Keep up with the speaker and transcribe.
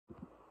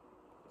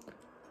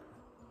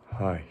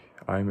Hi,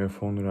 I'm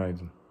Efe Onur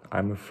Aydın.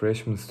 I'm a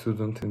freshman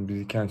student in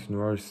Bilkent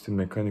University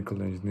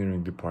Mechanical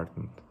Engineering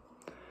Department.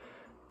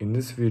 In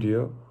this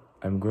video,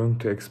 I'm going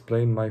to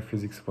explain my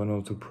Physics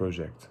 102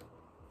 project.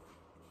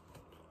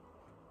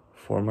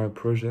 For my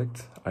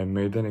project, I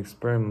made an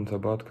experiment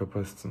about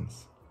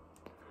capacitance.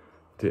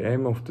 The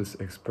aim of this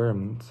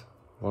experiment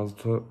was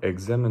to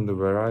examine the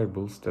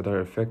variables that are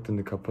affecting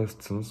the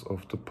capacitance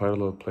of the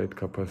parallel plate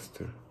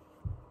capacitor.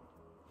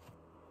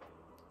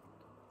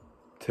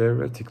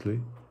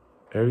 Theoretically,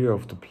 area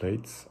of the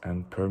plates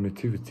and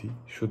permittivity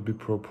should be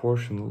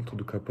proportional to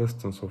the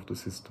capacitance of the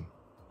system,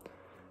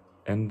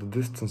 and the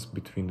distance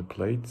between the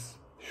plates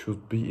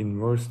should be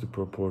inversely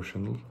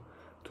proportional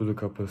to the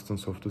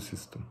capacitance of the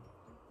system.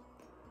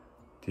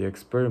 The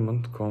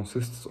experiment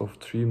consists of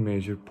three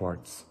major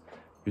parts,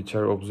 which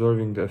are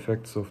observing the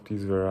effects of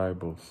these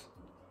variables.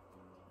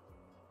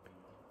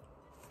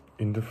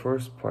 In the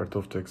first part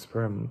of the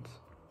experiment,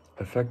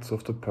 effects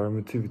of the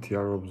permittivity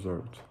are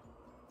observed.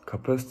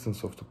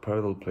 Capacitance of the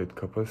parallel plate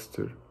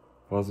capacitor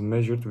was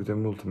measured with a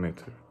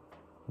multimeter.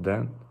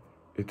 Then,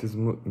 it is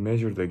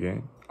measured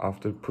again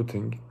after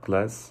putting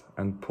glass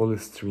and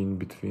polystyrene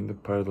between the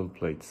parallel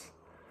plates,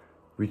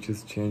 which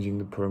is changing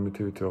the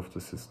permittivity of the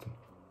system.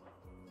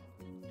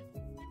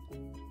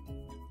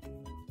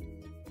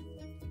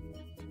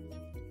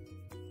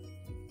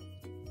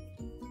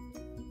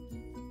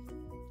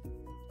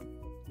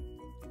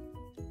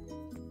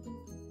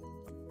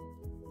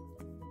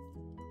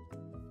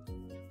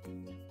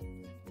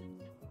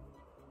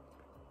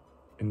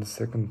 In the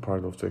second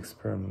part of the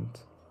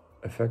experiment,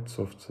 effects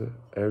of the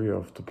area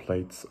of the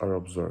plates are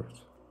observed.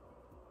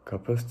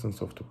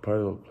 Capacitance of the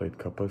parallel plate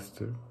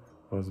capacitor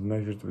was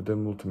measured with a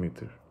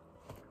multimeter.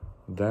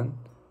 Then,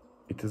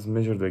 it is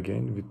measured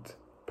again with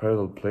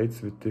parallel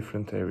plates with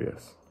different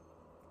areas.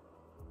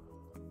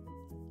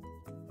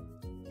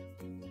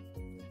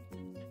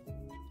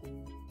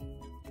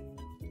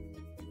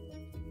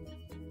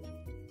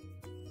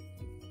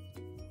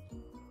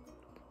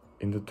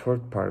 In the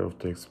third part of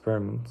the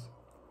experiment,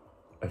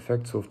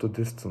 effects of the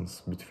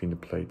distance between the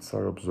plates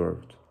are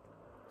observed.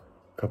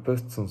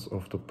 Capacitance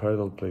of the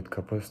parallel plate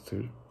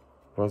capacitor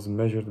was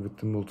measured with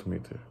the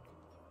multimeter.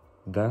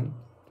 Then,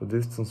 the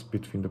distance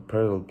between the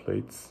parallel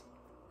plates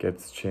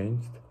gets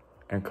changed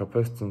and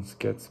capacitance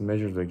gets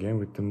measured again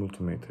with the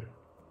multimeter.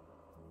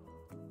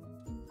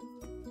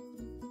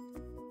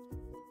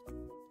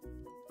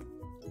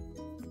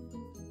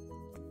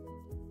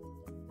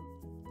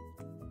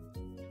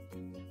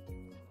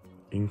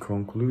 In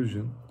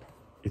conclusion,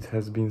 it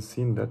has been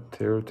seen that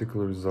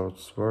theoretical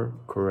results were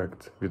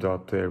correct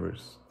without the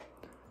errors.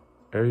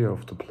 Area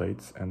of the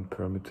plates and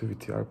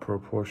permittivity are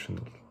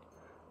proportional,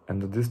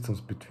 and the distance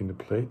between the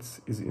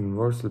plates is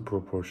inversely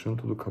proportional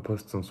to the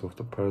capacitance of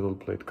the parallel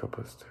plate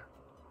capacitor.